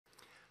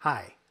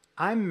Hi,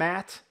 I'm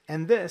Matt,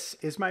 and this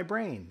is my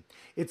brain.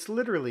 It's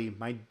literally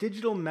my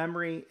digital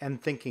memory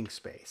and thinking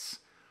space.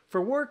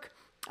 For work,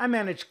 I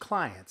manage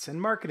clients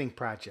and marketing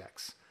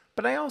projects,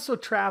 but I also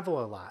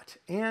travel a lot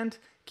and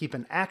keep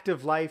an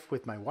active life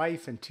with my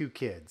wife and 2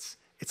 kids.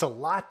 It's a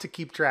lot to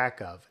keep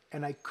track of,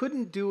 and I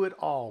couldn't do it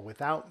all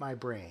without my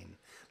brain.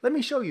 Let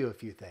me show you a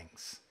few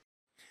things.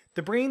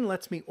 The brain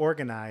lets me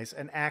organize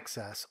and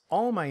access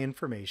all my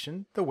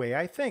information the way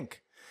I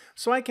think,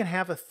 so I can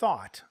have a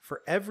thought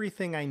for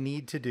everything I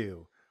need to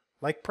do,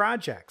 like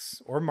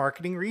projects or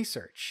marketing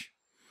research,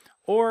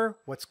 or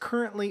what's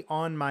currently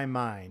on my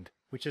mind,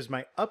 which is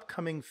my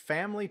upcoming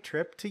family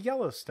trip to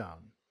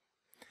Yellowstone.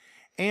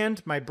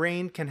 And my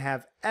brain can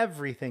have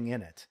everything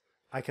in it.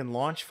 I can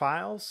launch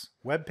files,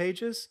 web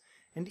pages,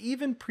 and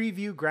even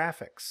preview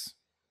graphics.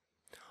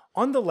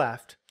 On the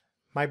left,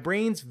 my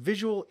brain's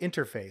visual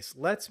interface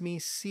lets me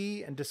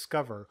see and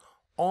discover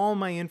all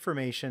my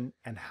information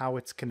and how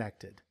it's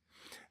connected.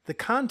 The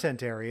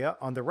content area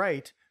on the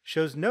right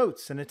shows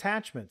notes and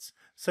attachments,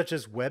 such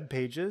as web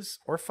pages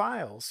or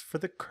files for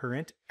the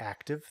current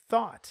active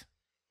thought.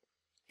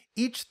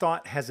 Each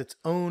thought has its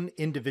own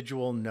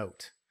individual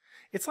note.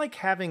 It's like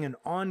having an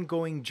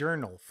ongoing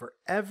journal for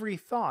every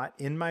thought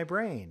in my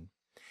brain.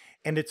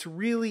 And it's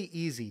really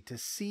easy to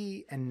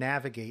see and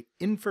navigate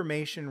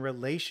information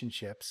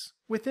relationships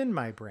within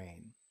my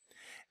brain.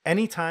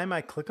 Anytime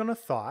I click on a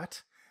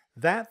thought,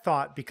 that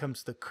thought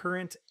becomes the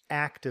current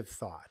active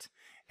thought,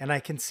 and I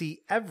can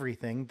see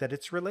everything that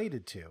it's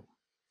related to.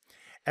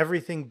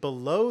 Everything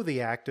below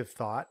the active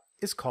thought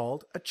is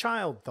called a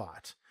child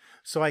thought,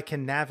 so I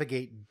can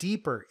navigate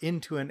deeper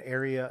into an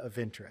area of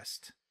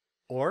interest.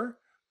 Or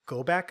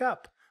go back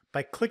up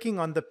by clicking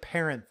on the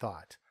parent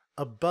thought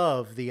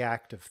above the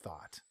active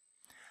thought.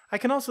 I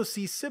can also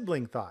see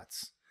sibling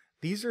thoughts.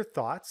 These are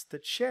thoughts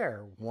that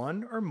share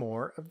one or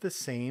more of the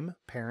same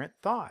parent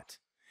thought.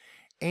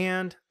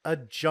 And a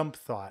jump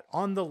thought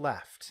on the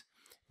left.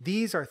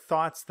 These are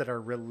thoughts that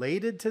are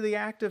related to the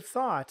active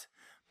thought,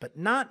 but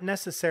not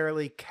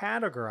necessarily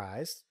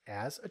categorized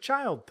as a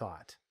child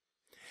thought.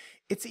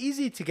 It's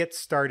easy to get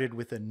started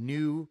with a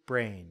new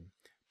brain.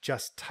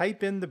 Just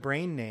type in the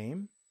brain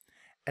name,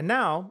 and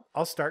now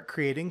I'll start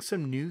creating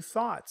some new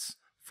thoughts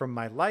from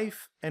my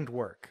life and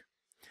work.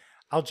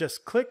 I'll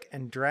just click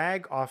and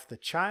drag off the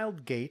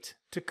child gate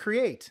to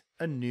create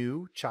a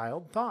new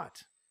child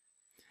thought.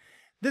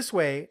 This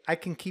way, I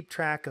can keep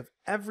track of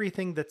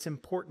everything that's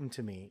important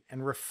to me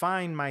and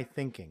refine my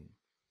thinking.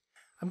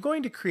 I'm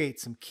going to create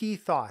some key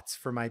thoughts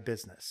for my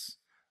business.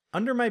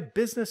 Under my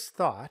business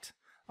thought,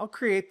 I'll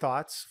create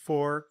thoughts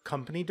for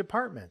company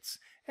departments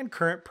and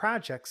current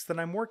projects that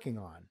I'm working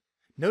on.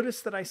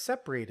 Notice that I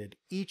separated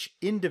each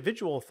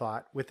individual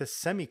thought with a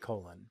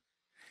semicolon.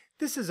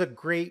 This is a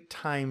great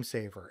time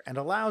saver and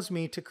allows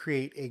me to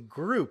create a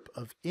group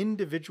of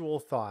individual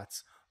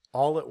thoughts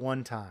all at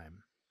one time.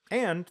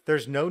 And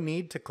there's no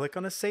need to click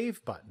on a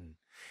save button.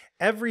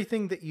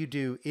 Everything that you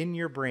do in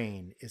your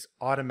brain is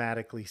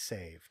automatically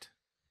saved.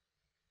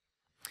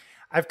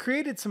 I've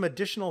created some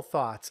additional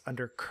thoughts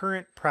under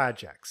current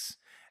projects,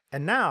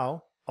 and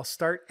now I'll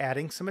start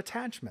adding some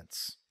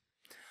attachments.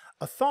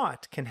 A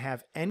thought can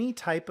have any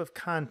type of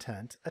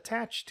content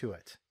attached to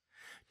it.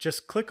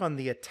 Just click on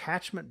the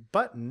attachment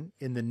button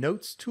in the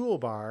Notes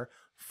toolbar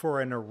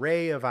for an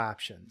array of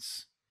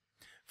options.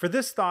 For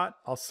this thought,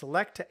 I'll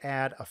select to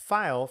add a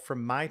file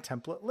from my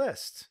template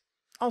list.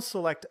 I'll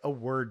select a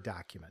Word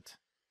document.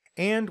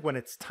 And when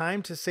it's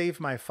time to save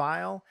my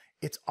file,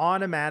 it's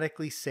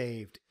automatically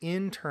saved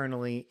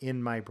internally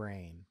in my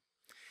brain.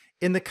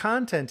 In the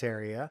content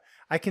area,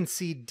 I can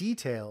see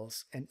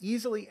details and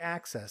easily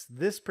access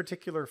this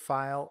particular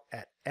file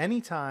at any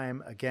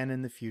time again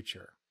in the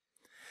future.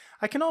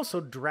 I can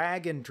also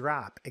drag and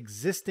drop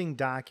existing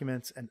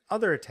documents and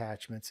other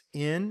attachments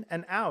in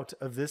and out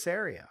of this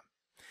area.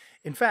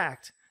 In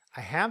fact,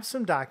 I have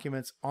some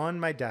documents on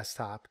my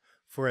desktop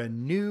for a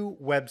new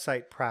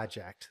website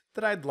project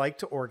that I'd like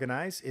to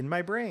organize in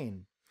my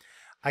brain.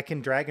 I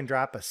can drag and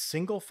drop a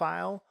single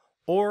file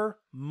or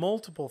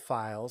multiple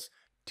files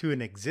to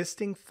an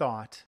existing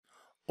thought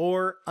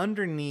or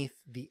underneath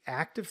the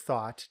active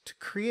thought to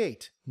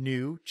create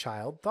new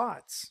child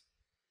thoughts.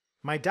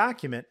 My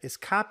document is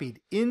copied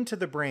into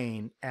the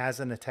brain as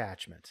an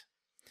attachment.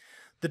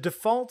 The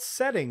default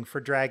setting for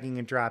dragging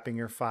and dropping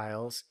your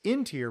files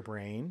into your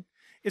brain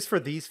is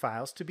for these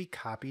files to be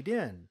copied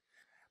in,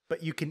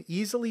 but you can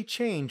easily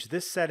change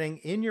this setting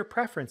in your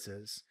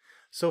preferences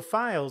so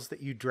files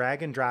that you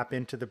drag and drop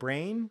into the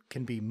brain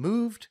can be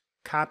moved,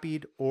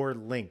 copied, or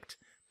linked,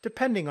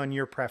 depending on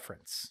your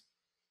preference.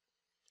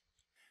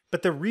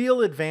 But the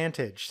real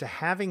advantage to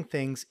having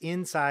things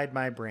inside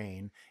my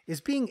brain is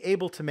being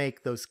able to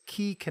make those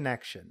key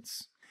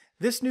connections.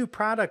 This new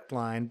product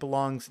line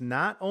belongs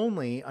not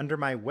only under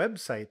my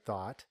website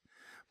thought,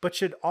 but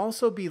should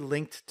also be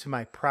linked to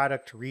my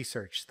product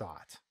research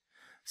thought.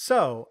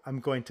 So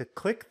I'm going to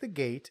click the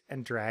gate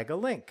and drag a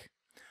link.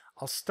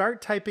 I'll start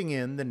typing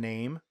in the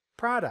name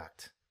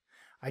product.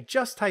 I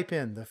just type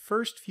in the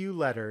first few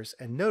letters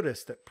and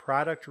notice that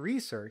product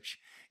research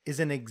is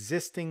an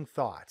existing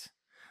thought.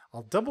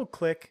 I'll double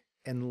click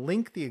and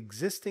link the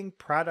existing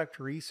product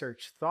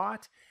research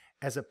thought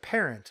as a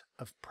parent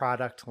of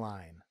product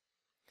line.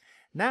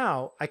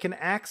 Now I can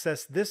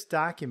access this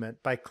document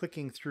by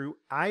clicking through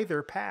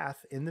either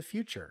path in the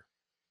future.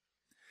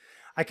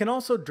 I can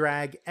also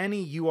drag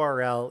any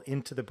URL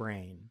into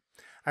TheBrain.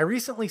 I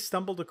recently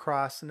stumbled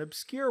across an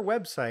obscure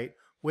website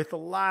with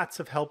lots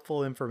of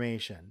helpful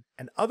information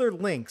and other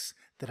links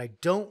that I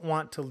don't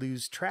want to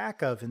lose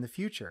track of in the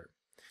future.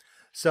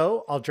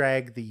 So I'll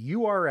drag the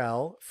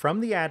URL from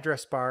the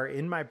address bar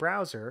in my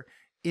browser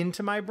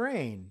into my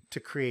brain to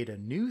create a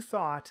new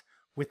thought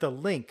with a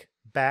link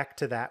back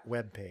to that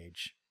web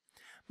page.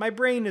 My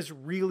brain is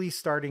really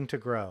starting to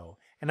grow,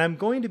 and I'm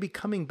going to be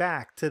coming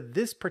back to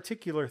this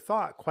particular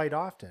thought quite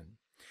often.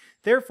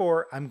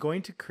 Therefore, I'm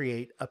going to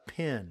create a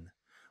pin.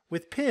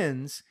 With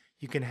pins,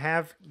 you can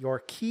have your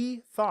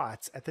key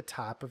thoughts at the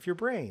top of your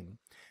brain.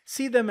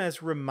 See them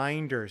as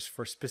reminders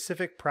for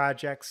specific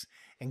projects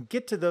and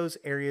get to those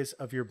areas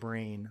of your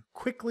brain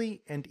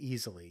quickly and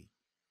easily.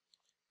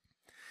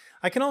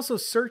 I can also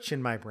search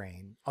in my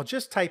brain. I'll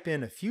just type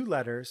in a few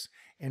letters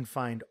and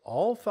find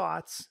all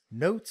thoughts,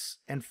 notes,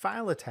 and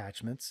file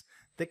attachments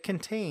that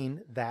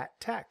contain that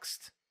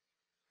text.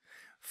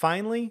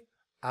 Finally,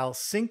 I'll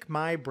sync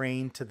my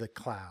brain to the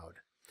cloud.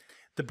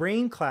 The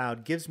Brain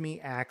Cloud gives me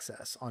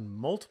access on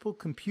multiple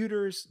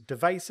computers,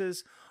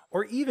 devices,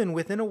 or even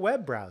within a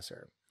web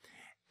browser.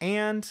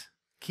 And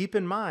keep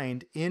in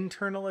mind,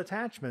 internal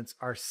attachments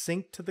are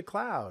synced to the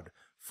cloud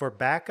for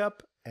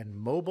backup and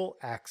mobile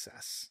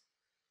access.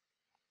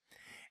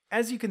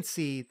 As you can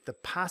see, the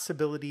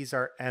possibilities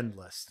are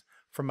endless.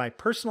 From my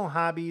personal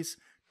hobbies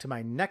to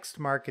my next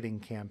marketing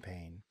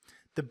campaign,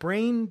 the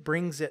brain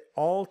brings it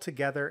all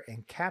together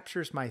and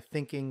captures my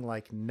thinking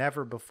like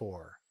never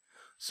before.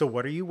 So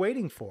what are you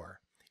waiting for?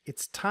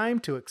 It's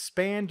time to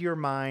expand your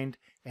mind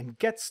and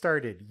get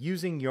started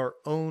using your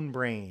own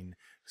brain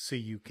so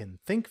you can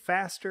think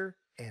faster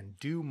and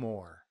do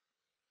more.